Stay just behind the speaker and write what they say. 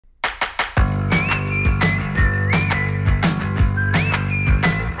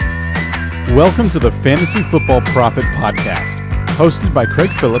Welcome to the Fantasy Football Prophet podcast, hosted by Craig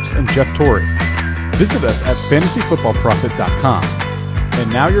Phillips and Jeff Torrey. Visit us at fantasyfootballprophet.com.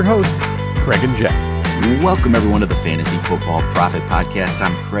 And now your hosts, Craig and Jeff. Welcome everyone to the Fantasy Football Prophet podcast.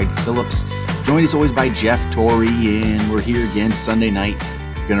 I'm Craig Phillips, joined as always by Jeff Torrey, and we're here again Sunday night.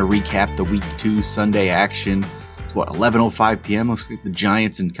 We're going to recap the Week 2 Sunday action. It's 11:05 p.m. Looks like the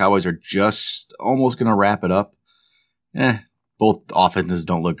Giants and Cowboys are just almost going to wrap it up. Both offenses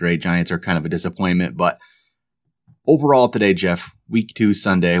don't look great. Giants are kind of a disappointment, but overall today, Jeff, Week 2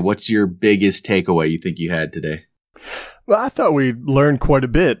 Sunday, what's your biggest takeaway you think you had today? Well, I thought we learned quite a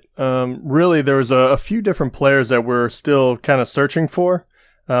bit. Really, there was a few different players that we're still kind of searching for.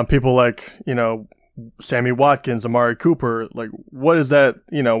 People like, Sammy Watkins, Amari Cooper, like what is that,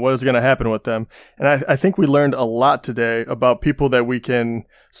 what is going to happen with them? And I think we learned a lot today about people that we can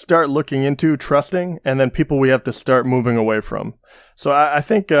start looking into, trusting, and then people we have to start moving away from. So I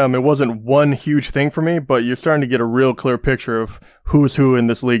think it wasn't one huge thing for me, but you're starting to get a real clear picture of who's who in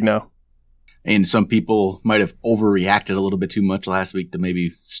this league now. And some people might have overreacted a little bit too much last week to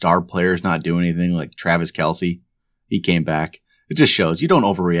maybe star players not doing anything, like Travis Kelce. He came back. It just shows you don't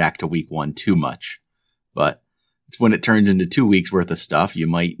overreact to week 1 too much. But it's when it turns into 2 weeks worth of stuff, you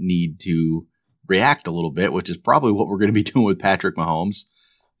might need to react a little bit, which is probably what we're going to be doing with Patrick Mahomes.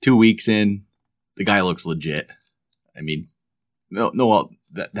 2 weeks in, the guy looks legit. I mean,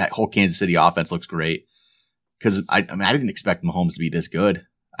 that whole Kansas City offense looks great. Because I didn't expect Mahomes to be this good.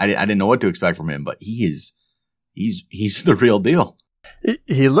 I didn't know what to expect from him, but he's the real deal.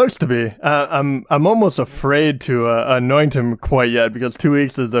 He looks to be. I'm almost afraid to anoint him quite yet because 2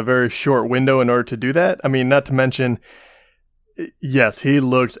 weeks is a very short window in order to do that. I mean, not to mention, yes, he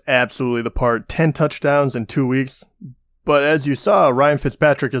looks absolutely the part. 10 touchdowns in 2 weeks. But as you saw, Ryan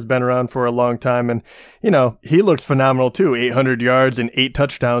Fitzpatrick has been around for a long time, and he looks phenomenal too. 800 yards and 8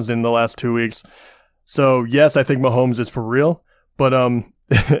 touchdowns in the last 2 weeks. So yes, I think Mahomes is for real. But I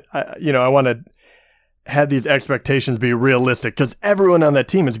want to have these expectations be realistic because everyone on that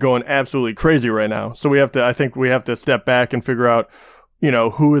team is going absolutely crazy right now. So I think we have to step back and figure out,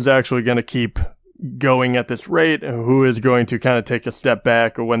 who is actually going to keep going at this rate and who is going to kind of take a step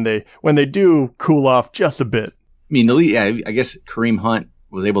back or when they do cool off just a bit. I mean, I guess Kareem Hunt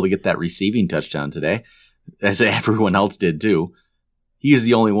was able to get that receiving touchdown today, as everyone else did too. He is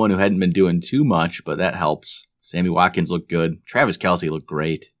the only one who hadn't been doing too much, but that helps. Sammy Watkins looked good. Travis Kelce looked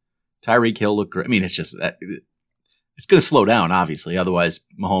great. Tyreek Hill looked great. I mean, it's just that it's going to slow down, obviously. Otherwise,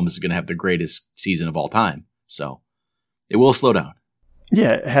 Mahomes is going to have the greatest season of all time. So it will slow down.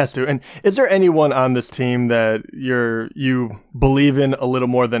 Yeah, it has to. And is there anyone on this team that you believe in a little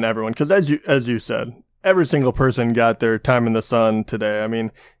more than everyone? Because as you said, every single person got their time in the sun today. I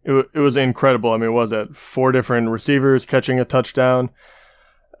mean, it was incredible. I mean, was it 4 different receivers catching a touchdown?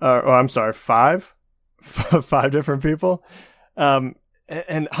 I'm sorry, 5? 5 different people.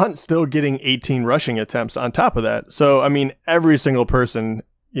 And Hunt still getting 18 rushing attempts on top of that. So, I mean, every single person,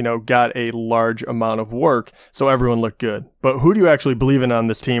 got a large amount of work. So everyone looked good. But who do you actually believe in on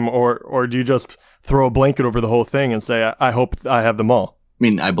this team? Or do you just throw a blanket over the whole thing and say, I hope I have them all? I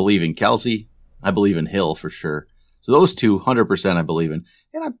mean, I believe in Kelce. I believe in Hill for sure. So those two, 100% I believe in.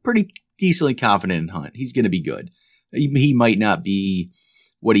 And I'm pretty decently confident in Hunt. He's going to be good. He might not be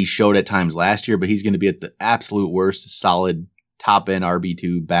what he showed at times last year, but he's going to be at the absolute worst, solid top end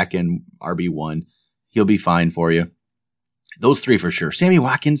RB2, back end RB1. He'll be fine for you. Those 3 for sure. Sammy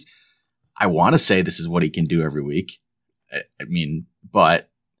Watkins, I want to say this is what he can do every week. I mean, but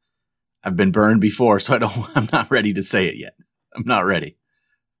I've been burned before, so I'm not ready to say it yet. I'm not ready.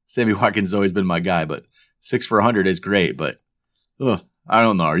 Sammy Watkins has always been my guy, but 6 for 100 is great, but I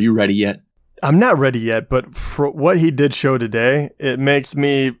don't know. Are you ready yet? I'm not ready yet, but for what he did show today, it makes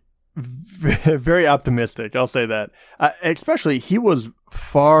me very optimistic. I'll say that. Especially, he was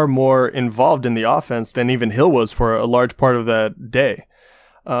far more involved in the offense than even Hill was for a large part of that day.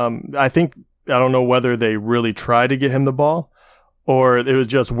 I don't know whether they really tried to get him the ball or it was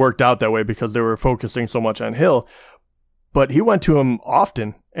just worked out that way because they were focusing so much on Hill. But he went to him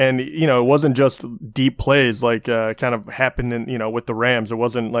often. And, it wasn't just deep plays like kind of happened in, with the Rams. It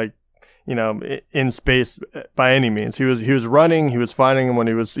wasn't like, in space by any means. He was running, he was finding him when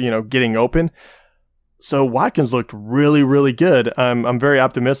he was, getting open. So Watkins looked really, really good. I'm very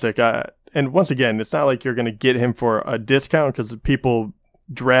optimistic. And once again, it's not like you're going to get him for a discount because people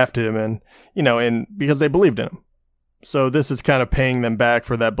drafted him and because they believed in him. So this is kind of paying them back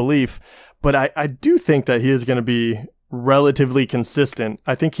for that belief. But I do think that he is going to be relatively consistent.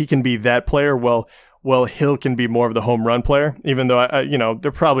 I think he can be that player. Well, Hill can be more of the home run player, even though,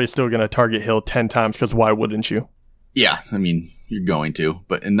 they're probably still going to target Hill 10 times because why wouldn't you? Yeah, I mean, You're going to.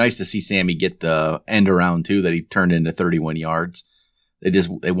 But and nice to see Sammy get the end around, too, that he turned into 31 yards.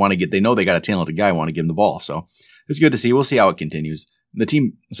 They want to get, they know they got a talented guy, want to give him the ball. So it's good to see. We'll see how it continues. The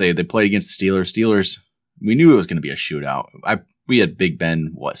team, say they played against the Steelers. Steelers, we knew it was going to be a shootout. We had Big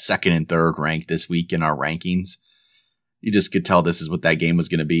Ben, second and third ranked this week in our rankings. You just could tell this is what that game was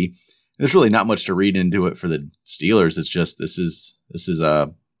going to be. There's really not much to read into it for the Steelers. It's just this is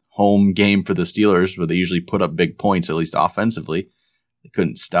a home game for the Steelers where they usually put up big points, at least offensively. They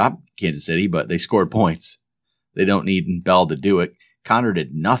couldn't stop Kansas City, but they scored points. They don't need Bell to do it. Connor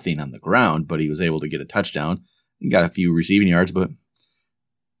did nothing on the ground, but he was able to get a touchdown and got a few receiving yards. But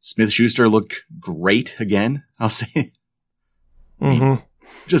Smith-Schuster looked great again, I'll say.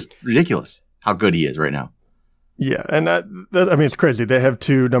 Just ridiculous how good he is right now. Yeah, and I mean, it's crazy. They have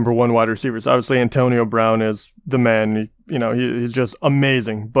two number one wide receivers. Obviously, Antonio Brown is the man. He's just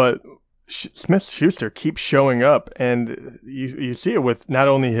amazing. But Smith-Schuster keeps showing up, and you see it with not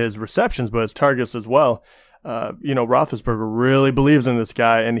only his receptions, but his targets as well. Roethlisberger really believes in this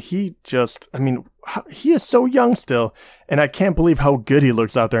guy, and he is so young still, and I can't believe how good he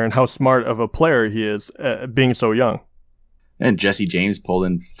looks out there and how smart of a player he is being so young. And Jesse James pulled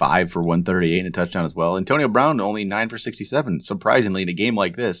in 5 for 138 and a touchdown as well. Antonio Brown only 9 for 67. Surprisingly, in a game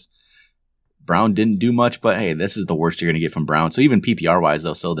like this, Brown didn't do much, but hey, this is the worst you're going to get from Brown. So even PPR-wise,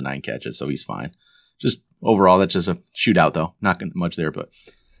 they'll still the 9 catches, so he's fine. Just overall, that's just a shootout, though. Not much there, but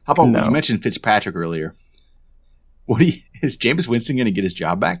how about you mentioned Fitzpatrick earlier? Is Jameis Winston going to get his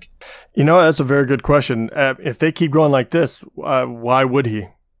job back? That's a very good question. If they keep going like this, why would he?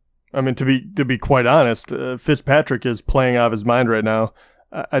 I mean, to be quite honest, Fitzpatrick is playing out of his mind right now.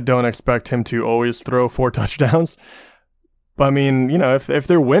 I don't expect him to always throw 4 touchdowns. But I mean, if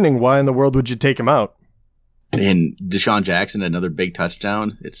they're winning, why in the world would you take him out? And Deshaun Jackson, another big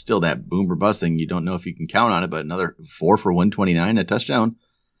touchdown. It's still that boom or bust thing. You don't know if you can count on it, but another 4 for 129, a touchdown.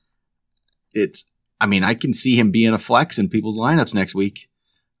 I can see him being a flex in people's lineups next week.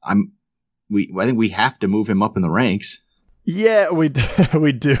 I think we have to move him up in the ranks. Yeah, we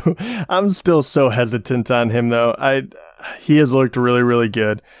do. I'm still so hesitant on him, though. He has looked really, really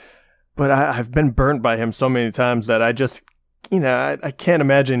good, but I've been burnt by him so many times that I just, I can't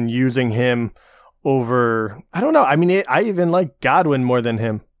imagine using him over. I don't know. I mean, I even like Godwin more than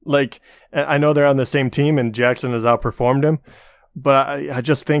him. Like, I know they're on the same team, and Jackson has outperformed him. But I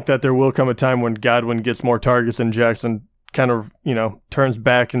just think that there will come a time when Godwin gets more targets and Jackson kind of, turns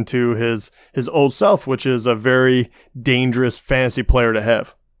back into his old self, which is a very dangerous fantasy player to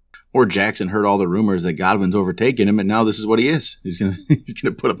have. Or Jackson heard all the rumors that Godwin's overtaken him, and now this is what he is. He's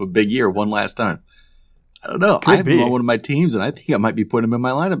gonna put up a big year one last time. I don't know. I have him on one of my teams, and I think I might be putting him in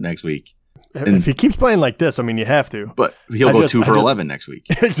my lineup next week. If he keeps playing like this, you have to. But he'll go 2 for 11 next week.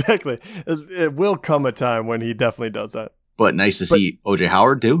 Exactly. It will come a time when he definitely does that. But nice to see O.J.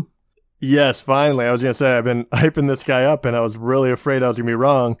 Howard, too. Yes, finally. I was going to say, I've been hyping this guy up, and I was really afraid I was going to be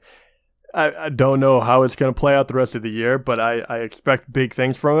wrong. I don't know how it's going to play out the rest of the year, but I expect big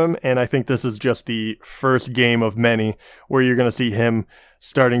things from him, and I think this is just the first game of many where you're going to see him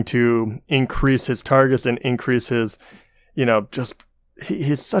starting to increase his targets and increase his,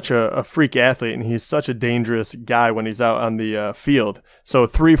 he's such a freak athlete, and he's such a dangerous guy when he's out on the field. So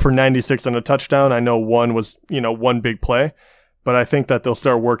 3 for 96 on a touchdown. I know one was, one big play, but I think that they'll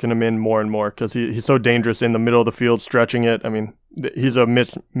start working him in more and more because he's so dangerous in the middle of the field, stretching it. I mean, he's a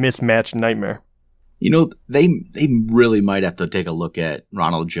mismatched nightmare. They really might have to take a look at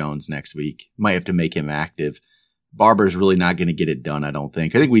Ronald Jones next week. Might have to make him active. Barber's really not going to get it done, I don't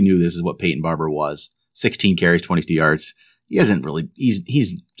think. I think we knew this is what Peyton Barber was. 16 carries, 22 yards. He hasn't really,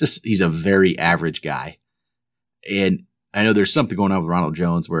 he's a very average guy. And I know there's something going on with Ronald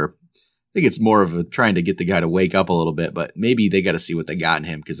Jones where I think it's more of trying to get the guy to wake up a little bit, but maybe they got to see what they got in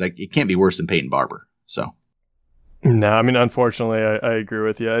him because it can't be worse than Peyton Barber. So, no, unfortunately, I agree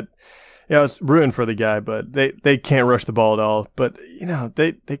with you. I was rooting for the guy, but they can't rush the ball at all. But,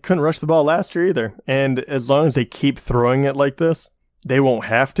 they couldn't rush the ball last year either. And as long as they keep throwing it like this, they won't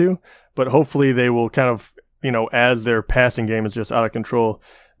have to, but hopefully they will kind of, as their passing game is just out of control,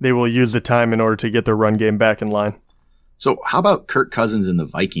 they will use the time in order to get their run game back in line. So how about Kirk Cousins and the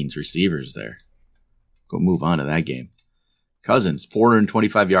Vikings receivers there? Go move on to that game. Cousins,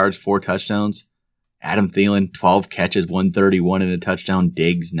 425 yards, 4 touchdowns. Adam Thielen, 12 catches, 131 and a touchdown.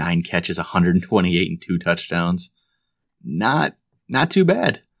 Diggs, 9 catches, 128 and 2 touchdowns. Not too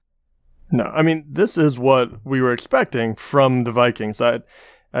bad. No, this is what we were expecting from the Vikings.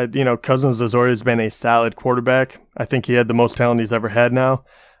 Cousins has always been a solid quarterback. I think he had the most talent he's ever had now.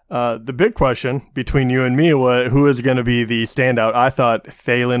 The big question between you and me was who is going to be the standout. I thought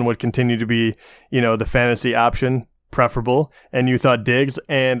Thielen would continue to be, the fantasy option, preferable, and you thought Diggs,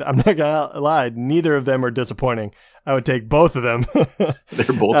 and I'm not gonna lie, neither of them are disappointing. I would take both of them.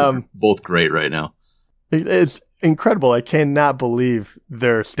 They're both great right now. It's incredible. I cannot believe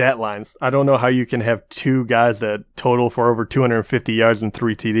their stat lines. I don't know how you can have two guys that total for over 250 yards and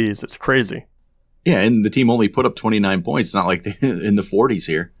 3 TDs. It's crazy. Yeah, and the team only put up 29 points, not like they're in the 40s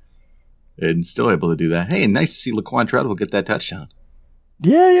here. And still able to do that. Hey, nice to see Laquan Treadwell get that touchdown.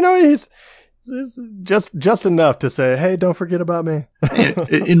 Yeah, he's just enough to say, hey, don't forget about me.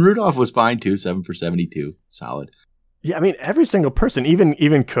 And Rudolph was fine too, 7 for 72. Solid. Yeah, I mean, every single person,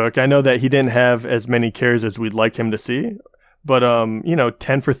 even Cook, I know that he didn't have as many carries as we'd like him to see, but,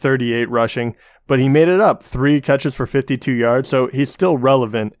 10 for 38 rushing, but he made it up, 3 catches for 52 yards, so he's still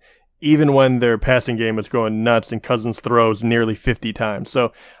relevant, even when their passing game is going nuts and Cousins throws nearly 50 times.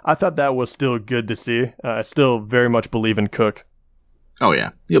 So I thought that was still good to see. I still very much believe in Cook. Oh,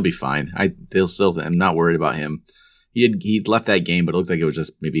 yeah, he'll be fine. I'm not worried about him. He left that game, but it looked like it was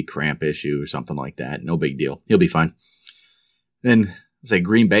just maybe a cramp issue or something like that. No big deal. He'll be fine. Then, say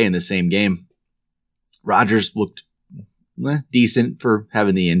Green Bay in the same game. Rodgers looked decent for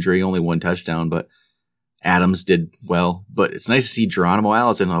having the injury, only 1 touchdown, but Adams did well. But it's nice to see Geronimo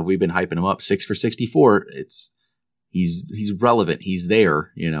Allison. We've been hyping him up, 6 for 64. He's relevant. He's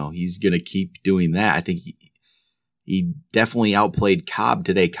there. He's going to keep doing that. I think he definitely outplayed Cobb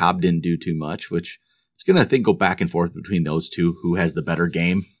today. Cobb didn't do too much, which it's going to, I think, go back and forth between those two, who has the better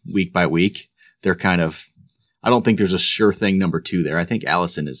game week by week. They're kind of, I don't think there's a sure thing number 2 there. I think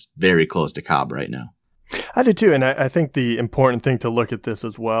Allison is very close to Cobb right now. I do too, and I think the important thing to look at this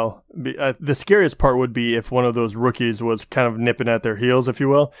as well, the scariest part would be if one of those rookies was kind of nipping at their heels, if you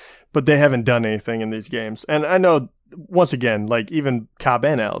will, but they haven't done anything in these games. And I know, once again, like even Cobb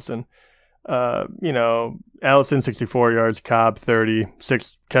and Allison, Allison 64 yards, Cobb 30,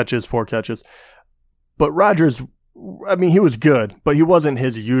 6 catches, 4 catches. But Rodgers, I mean, he was good, but he wasn't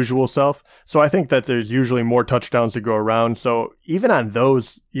his usual self. So I think that there's usually more touchdowns to go around. So even on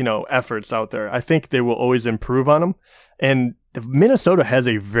those, efforts out there, I think they will always improve on them. And Minnesota has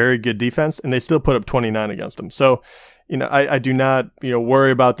a very good defense, and they still put up 29 against them. So, I do not,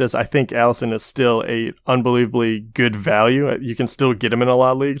 worry about this. I think Allison is still a unbelievably good value. You can still get him in a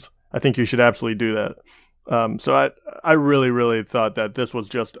lot of leagues. I think you should absolutely do that. So I really, really thought that this was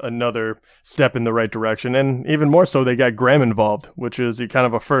just another step in the right direction. And even more so, they got Graham involved, which is kind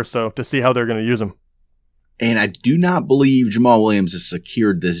of a first, so to see how they're going to use him. And I do not believe Jamal Williams has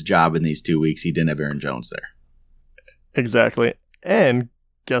secured this job in these 2 weeks. He didn't have Aaron Jones there. Exactly. And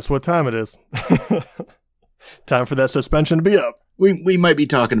guess what time it is? Time for that suspension to be up. We might be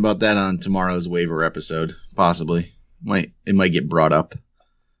talking about that on tomorrow's waiver episode, possibly. It might get brought up.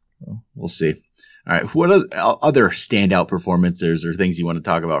 We'll see. All right, what other standout performances or things you want to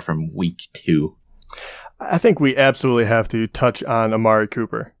talk about from week 2? I think we absolutely have to touch on Amari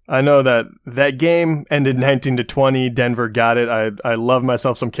Cooper. I know that game ended 19-20. Denver got it. I love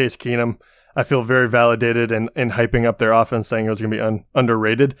myself some Case Keenum. I feel very validated in hyping up their offense, saying it was going to be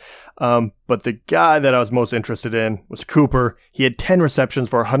underrated. But the guy that I was most interested in was Cooper. He had 10 receptions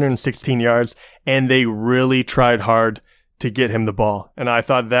for 116 yards, and they really tried hard to get him the ball. And I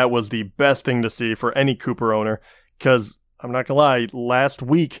thought that was the best thing to see for any Cooper owner, because I'm not going to lie, last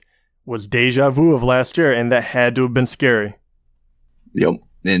week was deja vu of last year, and that had to have been scary. Yep.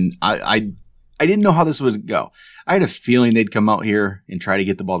 And I didn't know how this would go. I had a feeling they'd come out here and try to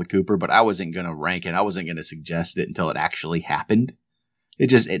get the ball to Cooper, but I wasn't going to rank it. I wasn't going to suggest it until it actually happened.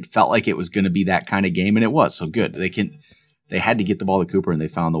 It felt like it was going to be that kind of game, and it was. So good. They had to get the ball to Cooper, and they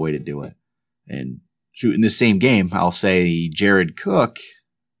found the way to do it. And shoot, in the same game, I'll say Jared Cook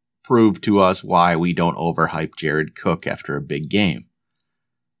proved to us why we don't overhype Jared Cook after a big game.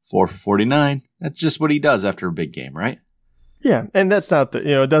 4 for 49. That's just what he does after a big game, right? Yeah, and that's not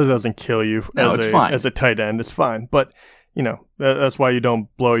it doesn't kill you as a tight end. It's fine. But, that's why you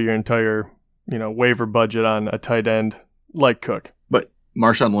don't blow your entire, waiver budget on a tight end like Cook. But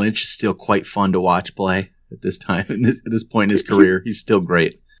Marshawn Lynch is still quite fun to watch play at this time. At this point in his career, he's still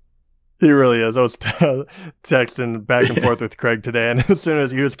great. He really is. I was texting back and forth with Craig today, and as soon as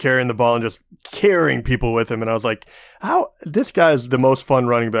he was carrying the ball and just carrying people with him, and I was like, "How this guy's the most fun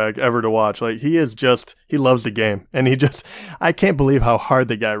running back ever to watch." Like he loves the game, and I can't believe how hard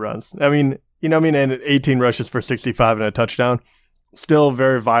the guy runs. I mean, and 18 rushes for 65 and a touchdown, still a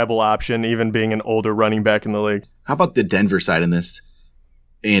very viable option, even being an older running back in the league. How about the Denver side in this?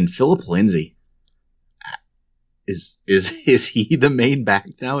 And Phillip Lindsay. Is he the main back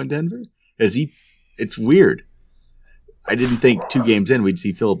now in Denver? It's weird. I didn't think 2 games in we'd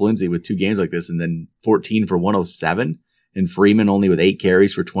see Phillip Lindsay with 2 games like this, and then 14 for 107. And Freeman only with 8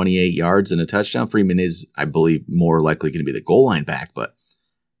 carries for 28 yards and a touchdown. Freeman is, I believe, more likely going to be the goal line back, but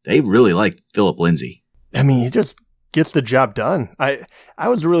they really like Philip Lindsay. I mean, he just gets the job done. I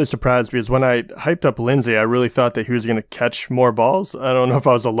was really surprised because when I hyped up Lindsay, I really thought that he was going to catch more balls. I don't know if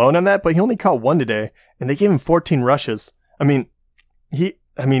I was alone on that, but he only caught 1 today, and they gave him 14 rushes. I mean, he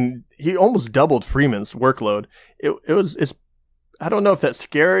almost doubled Freeman's workload. It's I don't know if that's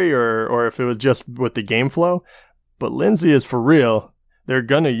scary or if it was just with the game flow, but Lindsay is for real. They're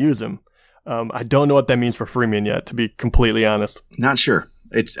going to use him. I don't know what that means for Freeman yet, to be completely honest. Not sure.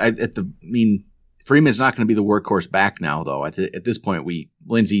 Freeman's not going to be the workhorse back now, though. At this point,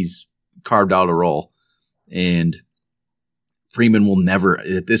 Lindsay's carved out a role, and Freeman will never.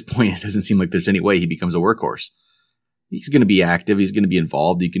 At this point, it doesn't seem like there's any way he becomes a workhorse. He's going to be active. He's going to be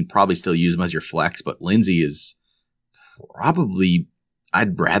involved. You can probably still use him as your flex, but Lindsay is probably.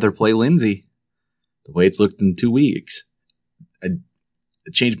 I'd rather play Lindsay the way it's looked in 2 weeks.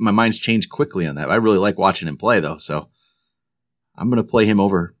 My mind's changed quickly on that. I really like watching him play, though, so I'm going to play him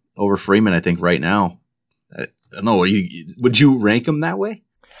over Freeman, I think, right now. I don't know. Would you rank him that way?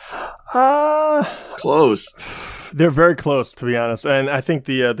 Close. They're very close, to be honest. And I think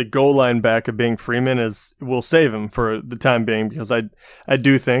the goal line back of being Freeman will save him for the time being, because I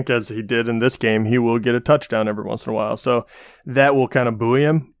do think, as he did in this game, he will get a touchdown every once in a while. So that will kind of buoy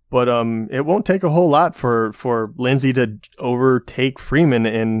him. But it won't take a whole lot for Lindsay to overtake Freeman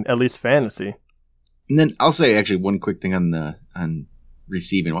in at least fantasy. And then I'll say actually one quick thing on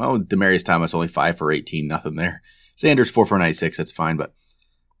receiving. Well, Demaryius Thomas only 5 for 18, nothing there. Sanders 4 for 96, that's fine. But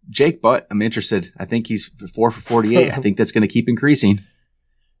Jake Butt, I'm interested. I think he's 4 for 48. I think that's going to keep increasing.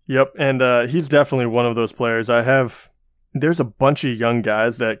 Yep, and he's definitely one of those players. There's a bunch of young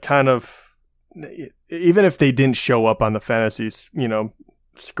guys that kind of, even if they didn't show up on the fantasy,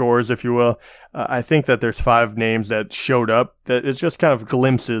 scores, if you will, I think that there's 5 names that showed up that it's just kind of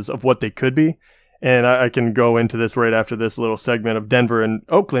glimpses of what they could be. And I can go into this right after this little segment of Denver and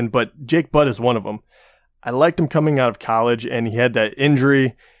Oakland, but Jake Butt is one of them. I liked him coming out of college, and he had that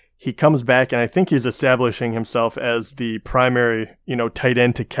injury. He comes back, and I think he's establishing himself as the primary, tight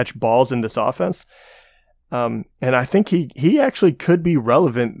end to catch balls in this offense. And I think he actually could be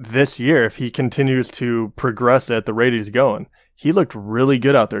relevant this year if he continues to progress at the rate he's going. He looked really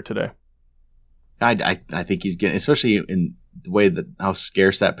good out there today. I think he's getting, especially in the way that how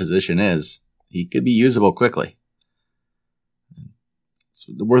scarce that position is, he could be usable quickly. It's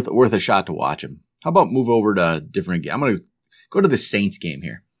worth a shot to watch him. How about move over to a different game? I'm going to go to the Saints game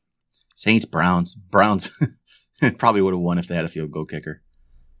here. Saints, Browns. Browns probably would have won if they had a field goal kicker.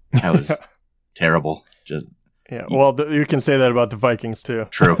 That was terrible. Well, you can say that about the Vikings too.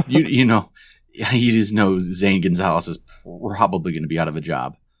 True. You just know Zane Gonzalez is probably going to be out of a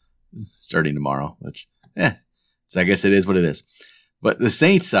job starting tomorrow, which, so I guess it is what it is. But the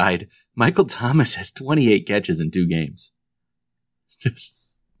Saints side, Michael Thomas has 28 catches in 2 games. Just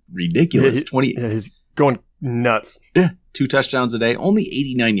ridiculous. He's going nuts. Yeah, 2 touchdowns a day, only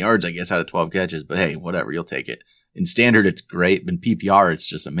 89 yards, I guess, out of 12 catches. But hey, whatever, you'll take it. In standard, it's great. But in PPR, it's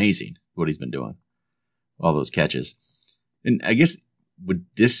just amazing what he's been doing. All those catches. And I guess, would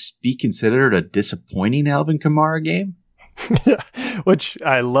this be considered a disappointing Alvin Kamara game? Which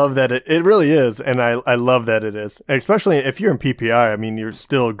I love that it really is, and I love that it is. Especially if you're in PPR, I mean, you're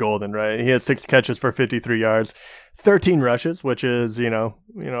still golden, right? He had 6 catches for 53 yards, 13 rushes, which is,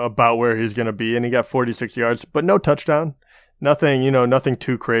 about where he's going to be, and he got 46 yards, but no touchdown. Nothing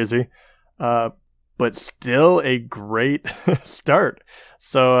too crazy. But still a great start.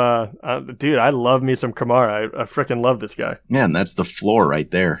 So, dude, I love me some Kamara. I freaking love this guy. Yeah, and that's the floor right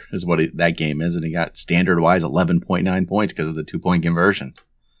there is what that game is. And he got standard-wise 11.9 points because of the 2-point conversion.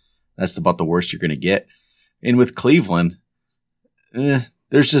 That's about the worst you're going to get. And with Cleveland,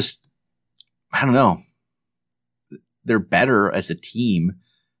 there's just, I don't know. They're better as a team,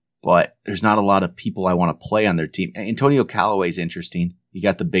 but there's not a lot of people I want to play on their team. Antonio Callaway's interesting. He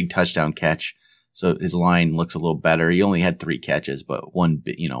got the big touchdown catch. So his line looks a little better. He only had 3 catches, but one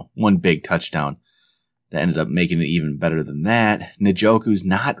big touchdown that ended up making it even better than that. Njoku's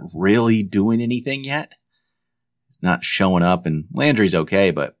not really doing anything yet. He's not showing up, and Landry's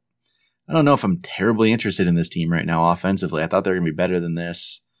okay, but I don't know if I'm terribly interested in this team right now offensively. I thought they were going to be better than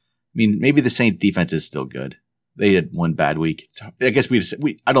this. I mean, maybe the Saints defense is still good. They had one bad week. I guess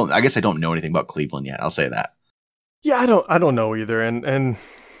I don't know anything about Cleveland yet. I'll say that. Yeah, I don't know either, and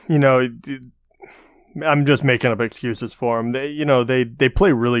I'm just making up excuses for them. They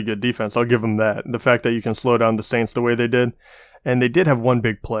play really good defense. I'll give them that. The fact that you can slow down the Saints the way they did. And they did have one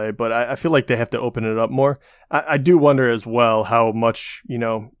big play, but I feel like they have to open it up more. I do wonder as well how much,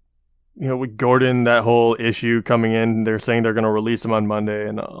 with Gordon, that whole issue coming in, they're saying they're going to release him on Monday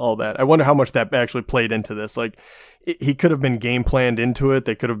and all that. I wonder how much that actually played into this. Like, he could have been game planned into it.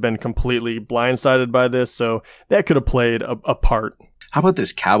 They could have been completely blindsided by this. So that could have played a part. How about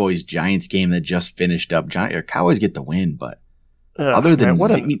this Cowboys-Giants game that just finished up? Cowboys get the win, but other than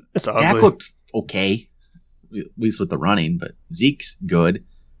Dak looked okay, at least with the running, but Zeke's good.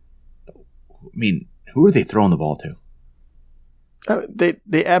 I mean, who are they throwing the ball to?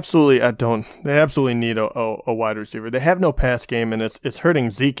 They absolutely need a wide receiver. They have no pass game, and it's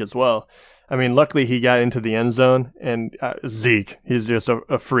hurting Zeke as well. I mean, luckily he got into the end zone, and Zeke, he's just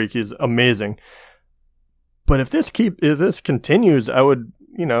a freak. He's amazing. But if this continues, I would,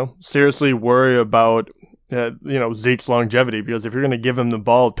 seriously worry about, Zeke's longevity, because if you're going to give him the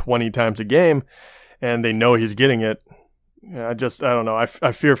ball 20 times a game and they know he's getting it, I don't know.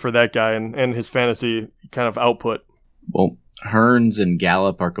 I fear for that guy and his fantasy kind of output. Well, Hearns and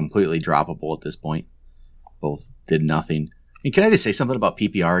Gallup are completely droppable at this point. Both did nothing. And can I just say something about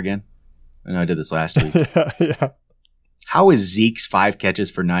PPR again? I know I did this last week. Yeah. How is Zeke's 5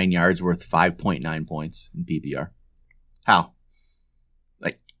 catches for 9 yards worth 5.9 points in PPR? How?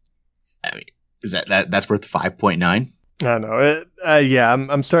 Is that's worth 5.9? I don't know.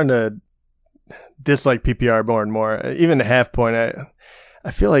 I'm starting to dislike PPR more and more. Even a half point,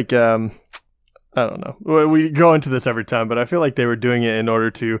 I feel like I don't know. We go into this every time, but I feel like they were doing it in order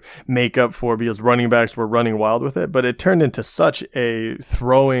to make up for, because running backs were running wild with it. But it turned into such a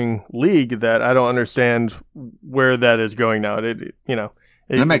throwing league that I don't understand where that is going now.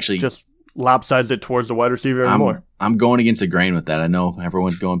 I'm actually just lopsides it towards the wide receiver anymore. I'm going against the grain with that. I know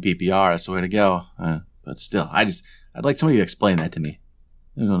everyone's going PPR. That's the way to go. But still, I'd like somebody to explain that to me.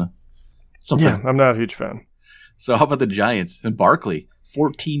 I don't know. Something. Yeah, I'm not a huge fan. So how about the Giants and Barkley?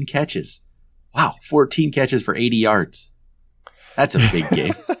 14 catches. Wow, 14 catches for 80 yards. That's a big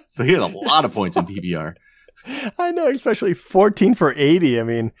game. So he had a lot of points in PPR. I know, especially 14 for 80. I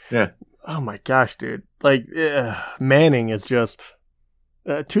mean, yeah. Oh my gosh, dude. Like, Manning is just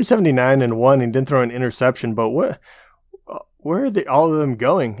 279 and 1. He didn't throw an interception, but where are all of them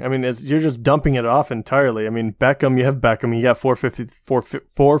going? I mean, you're just dumping it off entirely. I mean, you have Beckham. He got 4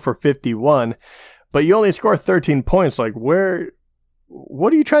 for 51, but you only score 13 points. Like,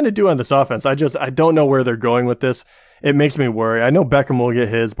 what are you trying to do on this offense? I don't know where they're going with this. It makes me worry. I know Beckham will get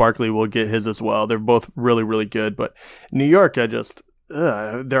his. Barkley will get his as well. They're both really, really good. But New York,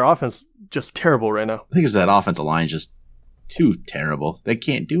 their offense just terrible right now. I think it's that offensive line is just too terrible. They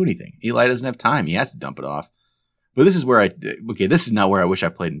can't do anything. Eli doesn't have time. He has to dump it off. But this is where this is not where I wish I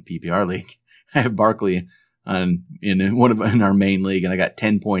played in PPR league. I have Barkley in our main league, and I got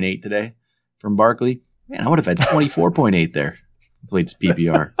 10.8 today from Barkley. Man, I would have had 24.8 there. Played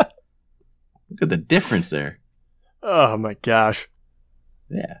PPR. Look at the difference there. Oh my gosh.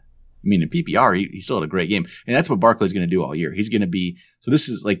 Yeah. I mean, in PPR, he still had a great game. And that's what Barkley's going to do all year. He's going to be – so this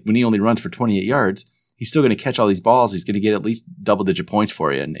is like when he only runs for 28 yards, he's still going to catch all these balls. He's going to get at least double-digit points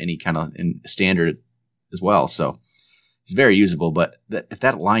for you, and he kind of in standard as well. So he's very usable. But if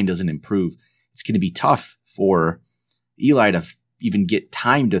that line doesn't improve, it's going to be tough for Eli to even get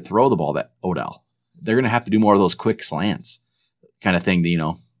time to throw the ball to Odell. They're going to have to do more of those quick slants kind of thing,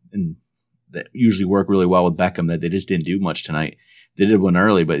 and that usually work really well with Beckham, that they just didn't do much tonight. They did one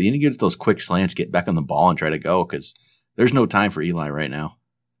early, but you need to get those quick slants, get back on the ball and try to go, because there's no time for Eli right now.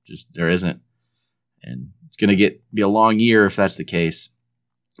 Just there isn't. And it's going to be a long year if that's the case.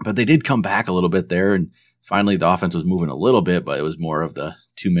 But they did come back a little bit there, and finally the offense was moving a little bit, but it was more of the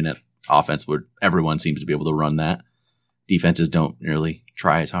 2-minute offense where everyone seems to be able to run that. Defenses don't really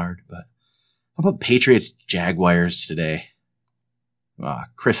try as hard. But how about Patriots Jaguars today?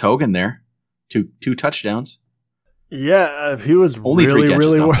 Chris Hogan there, two touchdowns. Yeah, he was only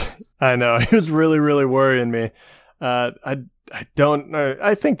really I know, he was really, really worrying me. I don't know.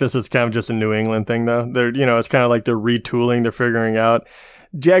 I think this is kind of just a New England thing, though. They're, it's kind of like they're retooling, they're figuring out.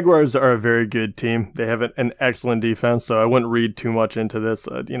 Jaguars are a very good team. They have an excellent defense, so I wouldn't read too much into this.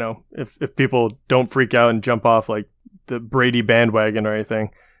 If people don't freak out and jump off like the Brady bandwagon or anything,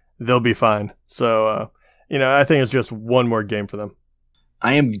 they'll be fine. So, I think it's just one more game for them.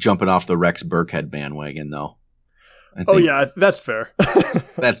 I am jumping off the Rex Burkhead bandwagon, though. Yeah, that's fair.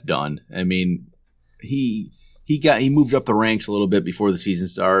 That's done. I mean, he moved up the ranks a little bit before the season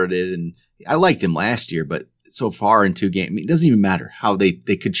started, and I liked him last year, but so far in 2 games, it doesn't even matter how they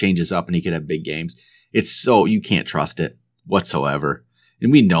could change this up and he could have big games. You can't trust it whatsoever.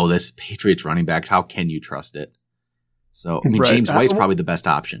 And we know this. Patriots running backs, how can you trust it? So, right. James White's probably the best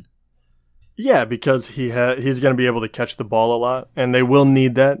option. Yeah, because he's going to be able to catch the ball a lot, and they will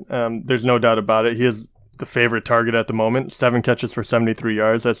need that. There's no doubt about it. He has the favorite target at the moment. 7 catches for 73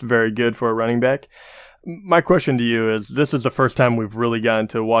 yards. That's very good for a running back. My question to you is, this is the first time we've really gotten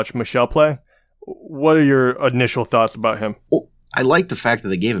to watch Michel play. What are your initial thoughts about him? Well, I like the fact that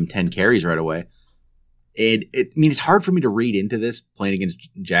they gave him 10 carries right away. It's hard for me to read into this playing against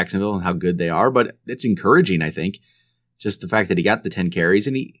Jacksonville and how good they are, but it's encouraging, I think. Just the fact that he got the 10 carries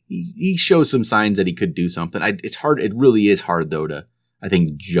and he shows some signs that he could do something. It's hard. It really is hard, though, to, I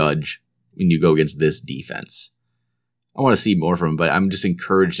think, judge when you go against this defense. I want to see more from him, but I'm just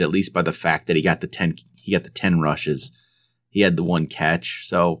encouraged at least by the fact that he got the 10 rushes. He had the 1 catch.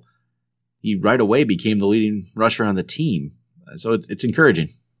 So he right away became the leading rusher on the team. So it's encouraging.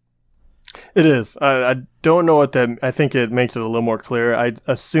 It is. I don't know what that, I think it makes it a little more clear. I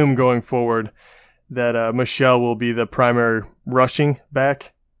assume going forward that Michel will be the primary rushing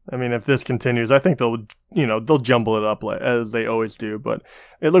back. I mean, if this continues, I think they'll jumble it up as they always do. But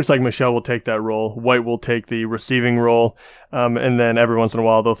it looks like Michel will take that role. White will take the receiving role, and then every once in a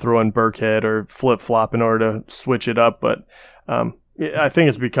while they'll throw in Burkhead or flip-flop in order to switch it up. But I think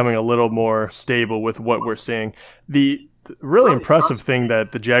it's becoming a little more stable with what we're seeing. The really impressive thing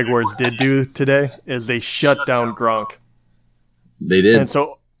that the Jaguars did do today is they shut down Gronk. They did. And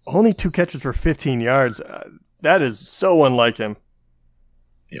so only 2 catches for 15 yards. That is so unlike him.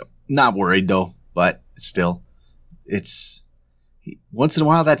 Not worried, though, but still, it's once in a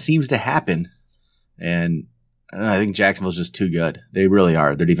while that seems to happen. And I don't know, I think Jacksonville's just too good. They really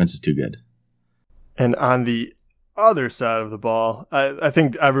are. Their defense is too good. And on the other side of the ball, I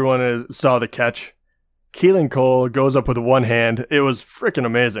think everyone saw the catch. Keelan Cole goes up with one hand. It was freaking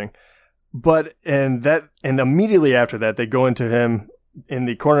amazing. And immediately after that, they go into him in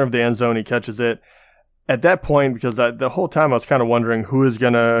the corner of the end zone. He catches it. At that point, because the whole time I was kind of wondering who is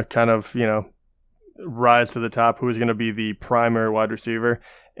going to kind of, rise to the top, who is going to be the primary wide receiver.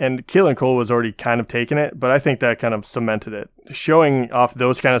 And Keelan Cole was already kind of taking it, but I think that kind of cemented it. Showing off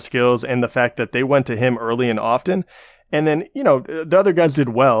those kind of skills and the fact that they went to him early and often. And then, the other guys did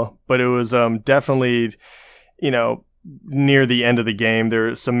well, but it was definitely, near the end of the game,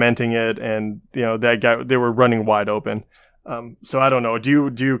 they're cementing it, and, that guy, they were running wide open. So I don't know.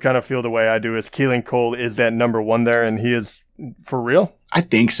 Do you kind of feel the way I do? Is Keelan Cole is that number 1 there, and he is for real? I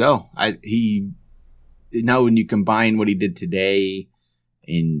think so. Now when you combine what he did today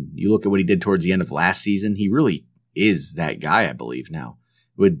and you look at what he did towards the end of last season, he really is that guy, I believe now,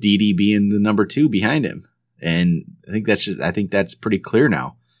 with Dede being the number 2 behind him. And I think that's pretty clear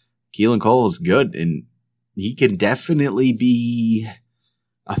now. Keelan Cole is good, and he can definitely be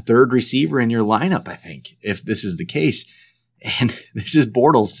a third receiver in your lineup, I think, if this is the case. And this is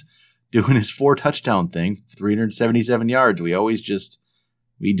Bortles doing his 4 touchdown thing, 377 yards.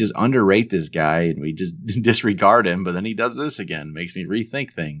 We just underrate this guy and we just disregard him, but then he does this again. Makes me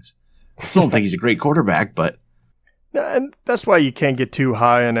rethink things. I still don't think he's a great quarterback, but and that's why you can't get too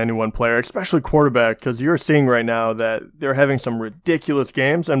high on any one player, especially quarterback, because you're seeing right now that they're having some ridiculous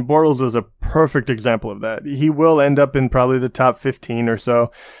games, and Bortles is a perfect example of that. He will end up in probably the top 15 or so,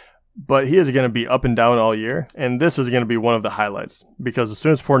 but he is going to be up and down all year, and this is going to be one of the highlights, because as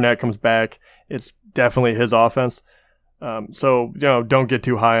soon as Fournette comes back, it's definitely his offense. So, don't get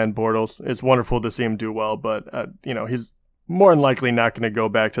too high on Bortles. It's wonderful to see him do well, but, he's more than likely not going to go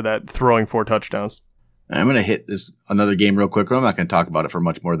back to that throwing 4 touchdowns. I'm going to hit another game real quick. I'm not going to talk about it for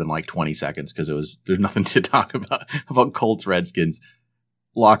much more than like 20 seconds because there's nothing to talk about Colts Redskins.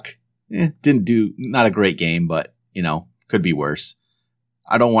 Luck didn't do not a great game, but could be worse.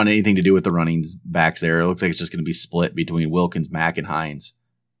 I don't want anything to do with the running backs there. It looks like it's just going to be split between Wilkins, Mack, and Hines.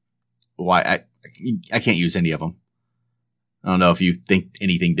 Why I can't use any of them. I don't know if you think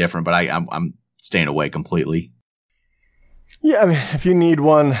anything different, but I'm staying away completely. Yeah, I mean, if you need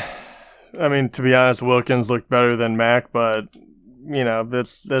one. I mean, to be honest, Wilkins looked better than Mack, but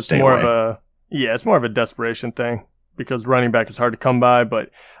that's Stay more away. It's more of a desperation thing because running back is hard to come by, but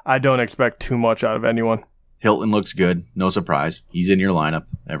I don't expect too much out of anyone. Hilton looks good, no surprise. He's in your lineup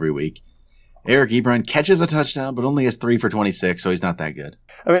every week. Eric Ebron catches a touchdown, but only has 3 for 26, so he's not that good.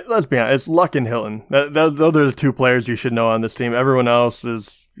 I mean, let's be honest, it's Luck and Hilton. Those are the 2 players you should know on this team. Everyone else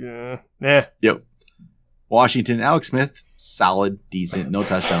is, Yep. Washington, Alex Smith, solid, decent, no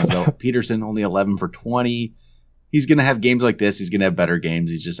touchdowns though. Peterson, only 11 for 20. He's going to have games like this. He's going to have better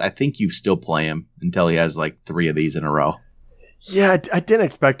games. I think you still play him until he has like 3 of these in a row. Yeah, I didn't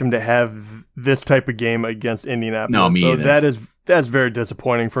expect him to have this type of game against Indianapolis. No, me either. That's very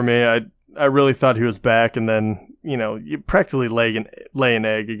disappointing for me. I really thought he was back, and then, you practically lay an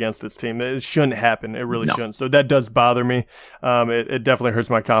egg against this team. It shouldn't happen. It really shouldn't. So that does bother me. It definitely hurts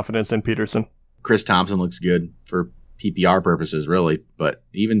my confidence in Peterson. Chris Thompson looks good for PPR purposes, really, but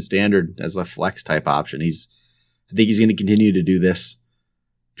even standard as a flex type option. I think he's going to continue to do this.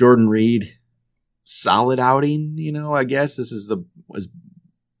 Jordan Reed, solid outing, I guess.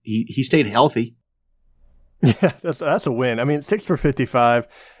 He stayed healthy. Yeah, that's a win. I mean, 6 for 55,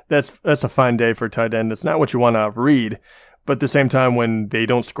 that's a fine day for a tight end. It's not what you want out of Reed, but at the same time, when they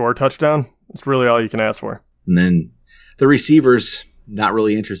don't score a touchdown, it's really all you can ask for. And then the receivers, not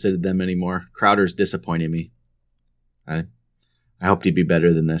really interested in them anymore. Crowder's disappointing me. I hoped he'd be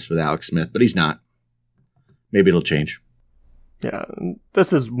better than this with Alex Smith, but he's not. Maybe it'll change. Yeah,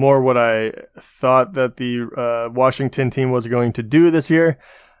 this is more what I thought that the Washington team was going to do this year.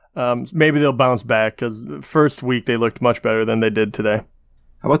 Maybe they'll bounce back because the first week they looked much better than they did today.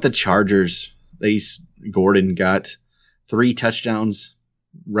 How about the Chargers? Gordon got 3 touchdowns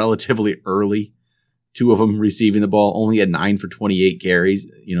relatively early. 2 of them receiving the ball. Only had 9 for 28 carries,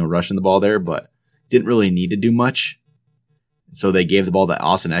 rushing the ball there, but didn't really need to do much. So they gave the ball to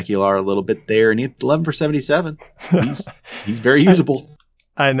Austin Ekeler a little bit there, and he had 11 for 77. He's very usable.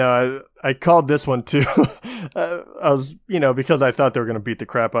 I know. I called this one too. I was, because I thought they were going to beat the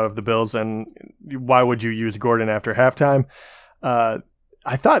crap out of the Bills, and why would you use Gordon after halftime?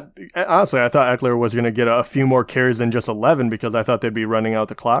 I thought Ekeler was going to get a few more carries than just 11 because I thought they'd be running out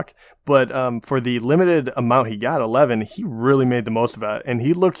the clock. But for the limited amount he got, 11, he really made the most of it, and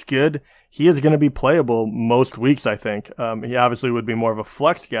he looks good. He is going to be playable most weeks, I think. He obviously would be more of a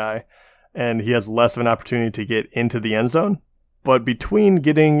flex guy, and he has less of an opportunity to get into the end zone. But between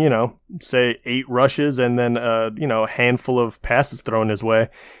getting, say 8 rushes and then, a handful of passes thrown his way,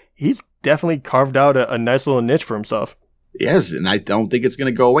 he's definitely carved out a nice little niche for himself. Yes, and I don't think it's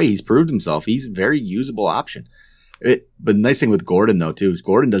going to go away. He's proved himself. He's a very usable option. But the nice thing with Gordon, though, too, is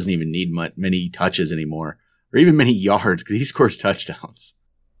Gordon doesn't even need many touches anymore or even many yards because he scores touchdowns.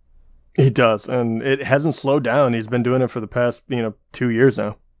 He does, and it hasn't slowed down. He's been doing it for the past, 2 years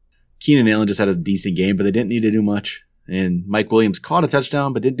now. Keenan Allen just had a decent game, but they didn't need to do much. And Mike Williams caught a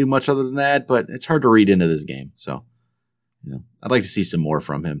touchdown, but didn't do much other than that. But it's hard to read into this game. So, I'd like to see some more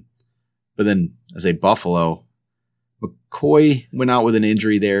from him. But then, as a Buffalo, McCoy went out with an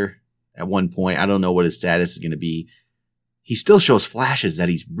injury there at one point. I don't know what his status is going to be. He still shows flashes that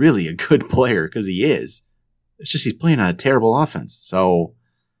he's really a good player because he is. It's just he's playing on a terrible offense. So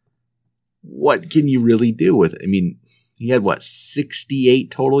what can you really do with it? I mean, he had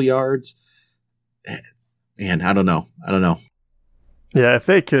 68 total yards? And I don't know. Yeah, if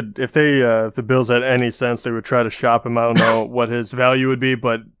the Bills had any sense, they would try to shop him. I don't know what his value would be,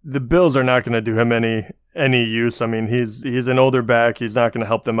 but the Bills are not going to do him any use. I mean, he's an older back. He's not going to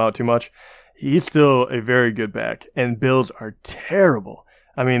help them out too much. He's still a very good back, and Bills are terrible.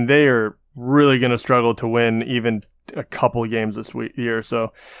 I mean, they are really going to struggle to win even a couple games this year.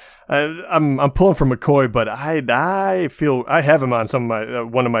 So I'm pulling for McCoy, but I feel I have him on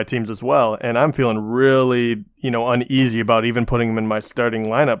one of my teams as well, and I'm feeling really uneasy about even putting him in my starting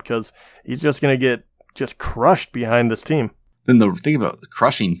lineup because he's just going to get just crushed behind this team. Then the thing about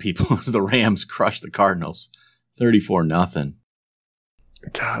crushing people is the Rams crushed the Cardinals 34-0.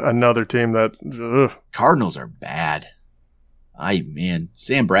 God, another team that Cardinals are bad.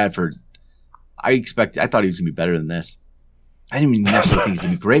 Sam Bradford. I thought he was gonna be better than this. I didn't even necessarily think he's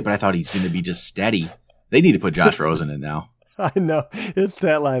gonna be great, but I thought he's gonna be just steady. They need to put Josh Rosen in now. I know his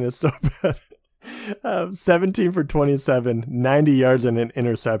stat line is so bad. 17 for 27, 90 yards and an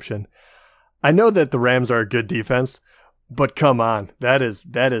interception. I know that the Rams are a good defense, but come on, that is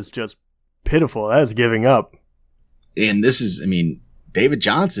just pitiful. That is giving up. And this is, David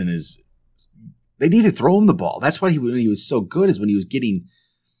Johnson they need to throw him the ball. That's why when he was so good is when he was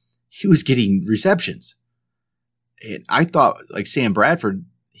getting receptions. And I thought, like Sam Bradford,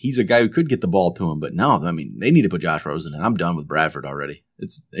 he's a guy who could get the ball to him, but no, they need to put Josh Rosen in. I'm done with Bradford already.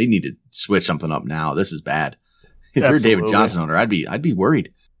 They need to switch something up now. This is bad. If Absolutely. You're a David Johnson owner, I'd be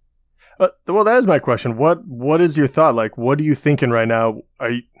worried. Well, that is my question. What is your thought? Like, what are you thinking right now?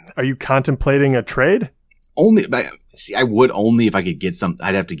 Are you contemplating a trade? I would only if I could get some.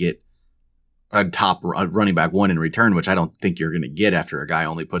 I'd have to get a top running back one in return, which I don't think you're going to get after a guy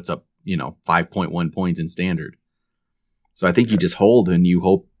only puts up 5.1 points in standard. So I think you just hold and you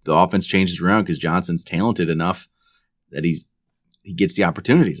hope the offense changes around because Johnson's talented enough that he gets the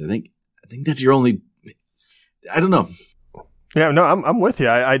opportunities. I think that's your only. I don't know. Yeah, no, I'm with you.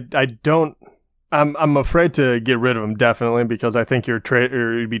 I don't. I'm afraid to get rid of him definitely because I think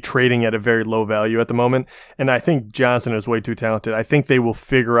you'd be trading at a very low value at the moment, and I think Johnson is way too talented. I think they will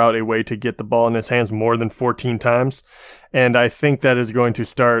figure out a way to get the ball in his hands more than 14 times, and I think that is going to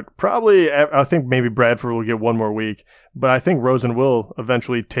start probably. I think maybe Bradford will get one more week, but I think Rosen will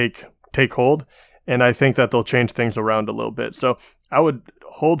eventually take hold, and I think that they'll change things around a little bit. So I would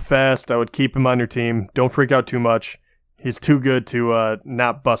hold fast. I would keep him on your team. Don't freak out too much. He's too good to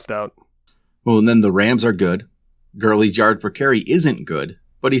not bust out. Well, and then the Rams are good. Gurley's yard per carry isn't good,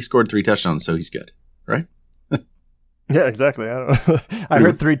 but he scored 3 touchdowns, so he's good, right? Yeah, exactly. I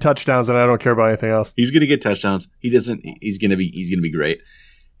heard 3 touchdowns, and I don't care about anything else. He's going to get touchdowns. He's going to be great.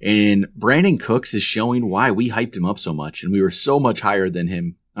 And Brandon Cooks is showing why we hyped him up so much, and we were so much higher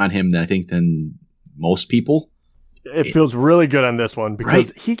than most people. It feels really good on this one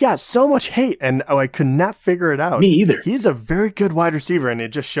because he got so much hate, and I could not figure it out. Me either. He's a very good wide receiver, and it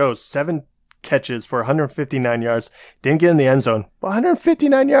just shows 7 catches for 159 yards. Didn't get in the end zone, but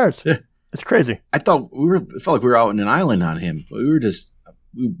 159 yards. Yeah. It's crazy. I thought it felt like we were out in an island on him. We were just,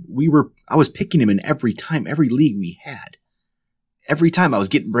 I was picking him in every league we had. Every time I was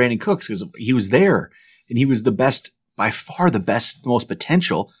getting Brandon Cooks because he was there and he was the best, by far the best, most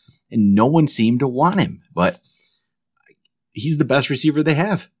potential, and no one seemed to want him. But he's the best receiver they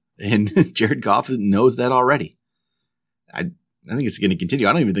have. And Jared Goff knows that already. I think it's going to continue.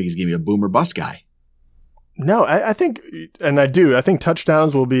 I don't even think he's going to be a boom or bust guy. No, I think, and I do. I think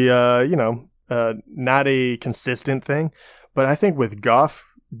touchdowns will be, not a consistent thing. But I think with Goff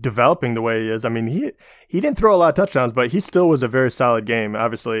developing the way he is, I mean, he didn't throw a lot of touchdowns, but he still was a very solid game.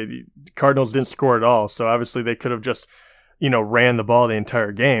 Obviously, the Cardinals didn't score at all, so obviously they could have just, ran the ball the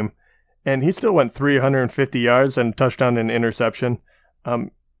entire game. And he still went 350 yards and touchdown and interception.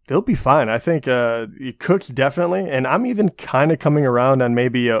 They'll be fine. I think Cooks definitely, and I'm even kind of coming around on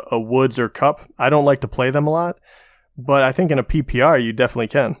maybe a Woods or Kupp. I don't like to play them a lot, but I think in a PPR you definitely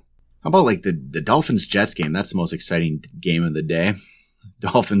can. How about like the Dolphins-Jets game? That's the most exciting game of the day.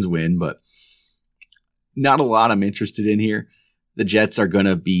 Dolphins win, but not a lot I'm interested in here. The Jets are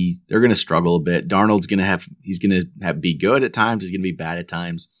they're going to struggle a bit. Darnold's going to be good at times. He's going to be bad at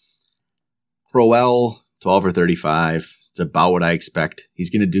times. Crowell, 12 or 35. It's about what I expect. He's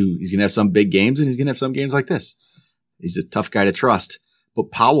going to have some big games, and he's going to have some games like this. He's a tough guy to trust.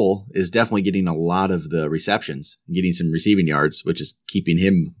 But Powell is definitely getting a lot of the receptions, getting some receiving yards, which is keeping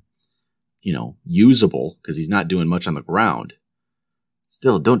him, usable because he's not doing much on the ground.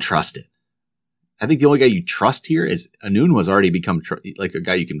 Still, don't trust it. I think the only guy you trust here is Enunwa's already become like a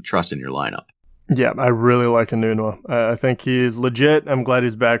guy you can trust in your lineup. Yeah, I really like Enunwa. I think he's legit. I'm glad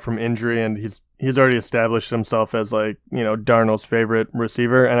he's back from injury, and he's already established himself as Darnold's favorite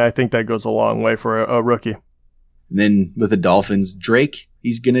receiver, and I think that goes a long way for a rookie. And then with the Dolphins, Drake,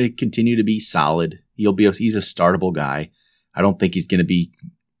 he's going to continue to be solid. He's a startable guy. I don't think he's going to be,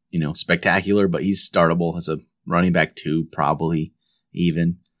 spectacular, but he's startable as a running back 2, probably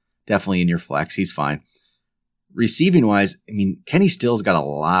even. Definitely in your flex. He's fine. Receiving wise, I mean, Kenny Stills got a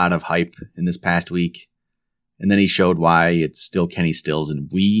lot of hype in this past week. And then he showed why it's still Kenny Stills. And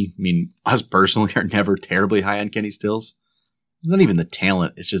us personally are never terribly high on Kenny Stills. It's not even the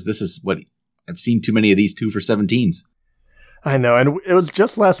talent. It's just this is what I've seen too many of these 2 for 17s. I know. And it was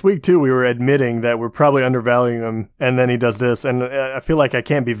just last week, too. We were admitting that we're probably undervaluing him. And then he does this. And I feel like I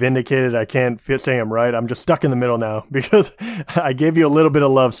can't be vindicated. I can't say I'm right. I'm just stuck in the middle now because I gave you a little bit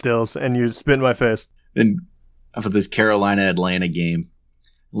of love, Stills, and you spit in my face. And after this Carolina-Atlanta game,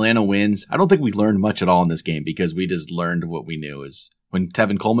 Atlanta wins. I don't think we learned much at all in this game because we just learned what we knew is when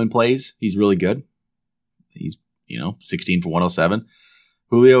Tevin Coleman plays, he's really good. He's, 16 for 107.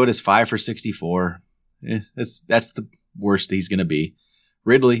 Julio is 5 for 64. That's the worst he's going to be.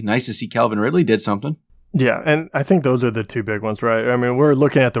 Ridley, nice to see Calvin Ridley did something. Yeah, and I think those are the 2 big ones, right? I mean, we're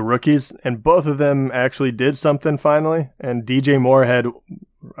looking at the rookies, and both of them actually did something finally. And DJ Moore had,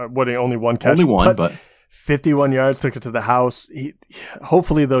 only one catch? Only one, but 51 yards, took it to the house.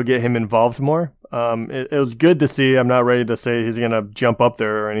 Hopefully they'll get him involved more. It was good to see. I'm not ready to say he's going to jump up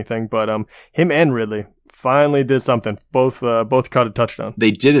there or anything, but him and Ridley finally did something. Both caught a touchdown.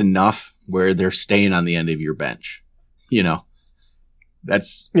 They did enough where they're staying on the end of your bench.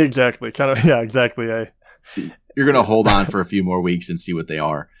 That's exactly exactly. You're going to hold on for a few more weeks and see what they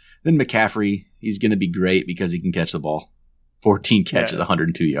are. Then McCaffrey, he's going to be great because he can catch the ball. 14 catches,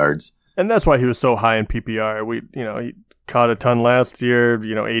 102 yards. And that's why he was so high in PPR. He caught a ton last year,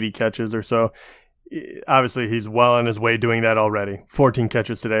 80 catches or so. Obviously, he's well on his way doing that already. 14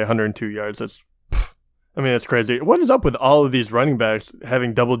 catches today, 102 yards. It's crazy. What is up with all of these running backs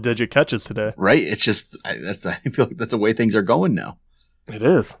having double-digit catches today? Right? It's just, I feel like that's the way things are going now. It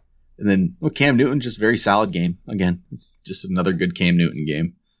is. And then Cam Newton, just very solid game. Again, it's just another good Cam Newton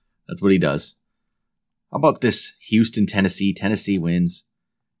game. That's what he does. How about this Houston, Tennessee? Tennessee wins.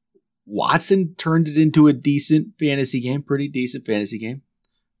 Watson turned it into a decent fantasy game, pretty decent fantasy game.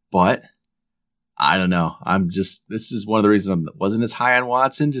 But I don't know. This is one of the reasons I wasn't as high on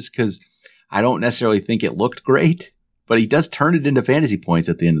Watson, just because I don't necessarily think it looked great, but he does turn it into fantasy points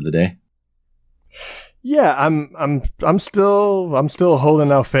at the end of the day. Yeah, I'm still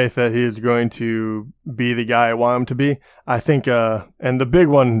holding out faith that he is going to be the guy I want him to be. I think, and the big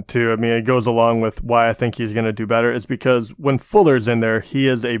one too, I mean, it goes along with why I think he's going to do better, is because when Fuller's in there, he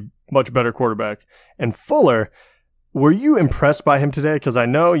is a much better quarterback. And Fuller, were you impressed by him today? Because I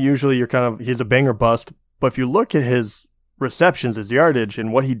know usually he's a bang or bust, but if you look at his receptions, his yardage,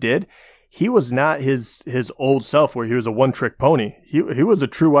 and what he did, he was not his old self where he was a one-trick pony. He was a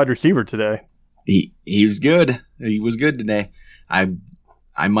true wide receiver today. He was good. He was good today.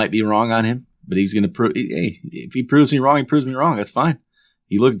 I might be wrong on him, but he's going to prove. Hey, if he proves me wrong, he proves me wrong. That's fine.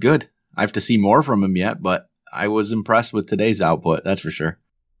 He looked good. I have to see more from him yet, but I was impressed with today's output. That's for sure.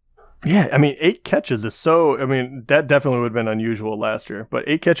 Yeah, I mean, 8 catches is that definitely would have been unusual last year. But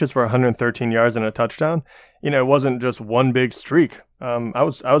 8 catches for 113 yards and a touchdown, it wasn't just one big streak. I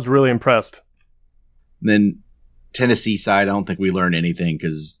was really impressed. And then Tennessee side, I don't think we learned anything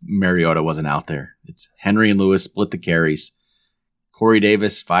because Mariota wasn't out there. It's Henry and Lewis split the carries. Corey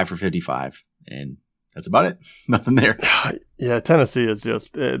Davis, 5 for 55. And that's about it. Nothing there. Yeah, Tennessee is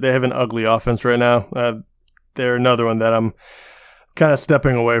just, they have an ugly offense right now. They're another one that I'm kind of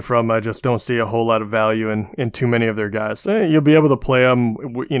stepping away from. I just don't see a whole lot of value in too many of their guys. You'll be able to play them,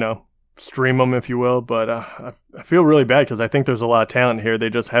 stream them if you will. But I feel really bad because I think there's a lot of talent here. They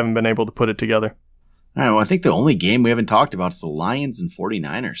just haven't been able to put it together. All right, well, I think the only game we haven't talked about is the Lions and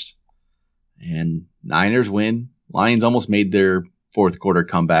 49ers. And Niners win. Lions almost made their fourth quarter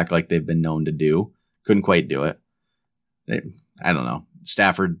comeback like they've been known to do. Couldn't quite do it. I don't know.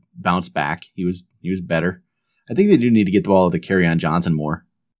 Stafford bounced back. He was better. I think they do need to get the ball to Kerryon Johnson more.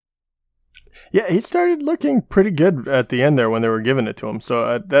 Yeah, he started looking pretty good at the end there when they were giving it to him.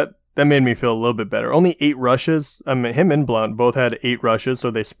 So that made me feel a little bit better. Only 8 rushes. I mean, him and Blount both had 8 rushes,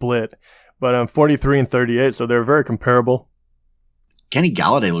 so they split. But 43 and 38, so they're very comparable. Kenny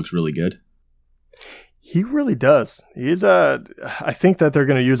Galladay looks really good. He really does. I think that they're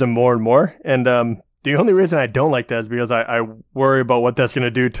going to use him more and more. And the only reason I don't like that is because I worry about what that's going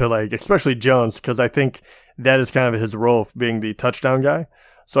to do to, especially Jones, because I think that is kind of his role, being the touchdown guy.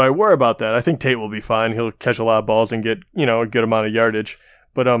 So I worry about that. I think Tate will be fine. He'll catch a lot of balls and get, a good amount of yardage.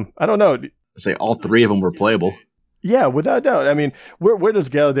 But I don't know. Say all 3 of them were playable. Yeah, without doubt. I mean, where does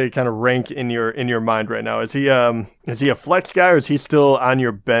Galladay kind of rank in your mind right now? Is he a flex guy, or is he still on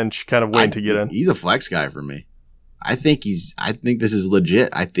your bench, kind of waiting to get in? He's a flex guy for me. I think this is legit.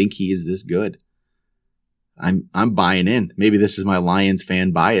 I think he is this good. I'm buying in. Maybe this is my Lions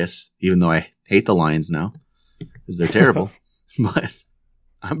fan bias, even though I hate the Lions now because they're terrible. But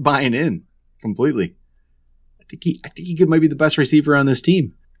I'm buying in completely. I think he could might be the best receiver on this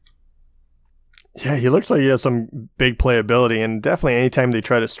team. Yeah, he looks like he has some big playability, and definitely anytime they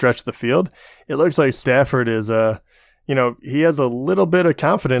try to stretch the field, it looks like Stafford is, he has a little bit of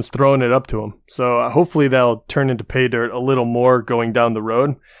confidence throwing it up to him. So hopefully that'll turn into pay dirt a little more going down the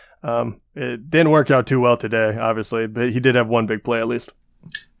road. It didn't work out too well today, obviously, but he did have one big play at least.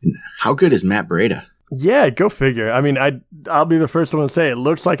 How good is Matt Breida? Yeah, go figure. I mean, I'll be the first one to say it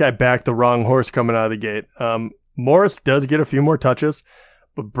looks like I backed the wrong horse coming out of the gate. Morris does get a few more touches.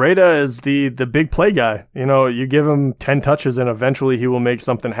 But Breida is the big play guy. You give him 10 touches and eventually he will make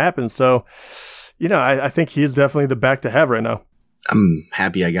something happen. So, I think he's definitely the back to have right now. I'm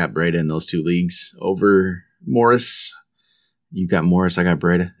happy I got Breida in those 2 leagues over Morris. You got Morris, I got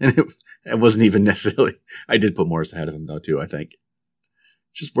Breida. And it wasn't even necessarily, I did put Morris ahead of him though too, I think.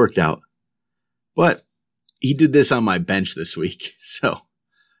 Just worked out. But he did this on my bench this week. So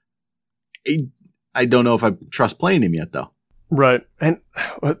I don't know if I trust playing him yet though. Right. And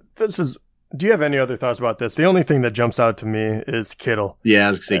do you have any other thoughts about this? The only thing that jumps out to me is Kittle. Yeah, I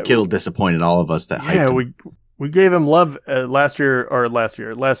was going to say, Kittle disappointed all of us. We gave him love last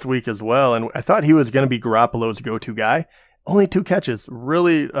week as well. And I thought he was going to be Garoppolo's go-to guy. Only 2 catches.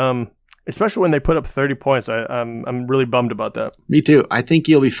 Really, especially when they put up 30 points. I'm really bummed about that. Me too. I think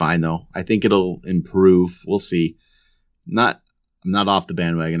he'll be fine, though. I think it'll improve. We'll see. I'm not off the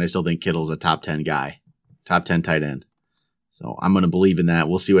bandwagon. I still think Kittle's a top 10 guy. Top 10 tight end. So I'm going to believe in that.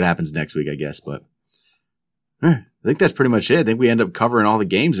 We'll see what happens next week, I guess. But I think that's pretty much it. I think we end up covering all the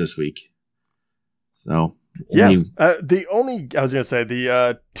games this week. So yeah, I was going to say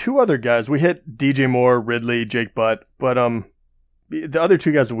the 2 other guys, we hit DJ Moore, Ridley, Jake Butt, but the other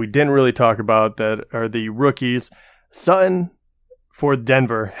 2 guys that we didn't really talk about that are the rookies. Sutton for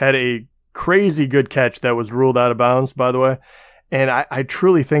Denver had a crazy good catch that was ruled out of bounds, by the way. And I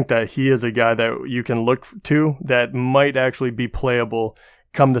truly think that he is a guy that you can look to that might actually be playable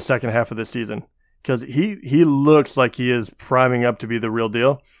come the second half of the season. Because he looks like he is priming up to be the real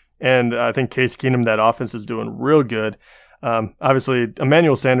deal. And I think Case Keenum, that offense is doing real good. Obviously,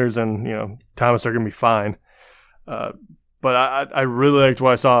 Emmanuel Sanders and Thomas are going to be fine. But I really liked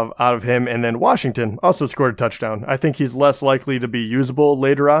what I saw out of him. And then Washington also scored a touchdown. I think he's less likely to be usable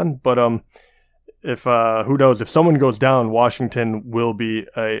later on. But if who knows, if someone goes down, Washington will be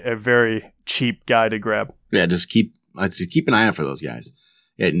a very cheap guy to grab. Yeah, just keep an eye out for those guys.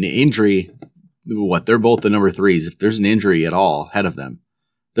 Yeah, an injury, they're both the number 3s. If there's an injury at all ahead of them,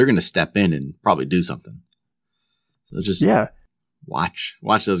 they're going to step in and probably do something. So just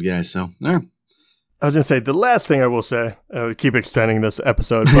watch those guys. So there. I was going to say, the last thing I will say, we keep extending this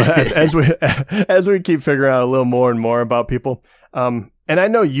episode, but as we keep figuring out a little more and more about people, and I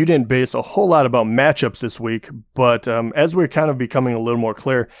know you didn't base a whole lot about matchups this week, but as we're kind of becoming a little more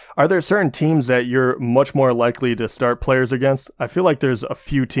clear, are there certain teams that you're much more likely to start players against? I feel like there's a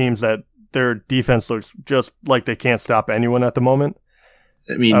few teams that their defense looks just like they can't stop anyone at the moment.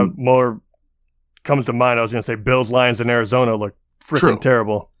 I mean, more comes to mind. I was going to say Bills, Lions, and Arizona look freaking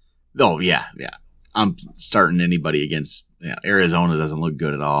terrible. Oh, yeah. I'm starting anybody against Arizona. Doesn't look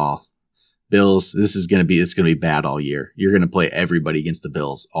good at all. Bills, it's going to be bad all year. You're going to play everybody against the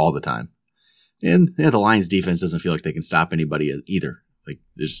Bills all the time. And the Lions defense doesn't feel like they can stop anybody either. Like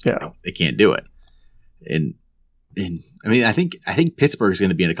they can't do it. And I mean, I think Pittsburgh's going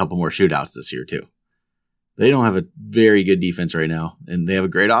to be in a couple more shootouts this year too. They don't have a very good defense right now, and they have a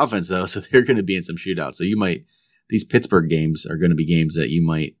great offense though, so they're going to be in some shootouts. So these Pittsburgh games are going to be games that you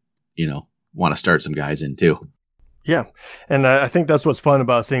might, want to start some guys in too. Yeah, and I think that's what's fun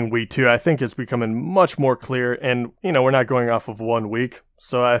about seeing week 2. I think it's becoming much more clear, and we're not going off of 1 week,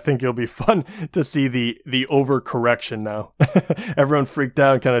 so I think it'll be fun to see the overcorrection now. Everyone freaked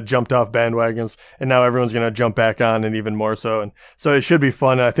out and kind of jumped off bandwagons, and now everyone's going to jump back on, and even more so. And so it should be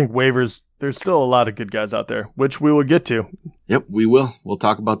fun. And I think waivers, there's still a lot of good guys out there, which we will get to. Yep, we will. We'll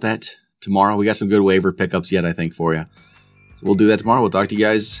talk about that tomorrow. We got some good waiver pickups yet, I think, for you. So we'll do that tomorrow. We'll talk to you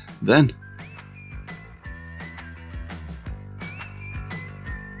guys then.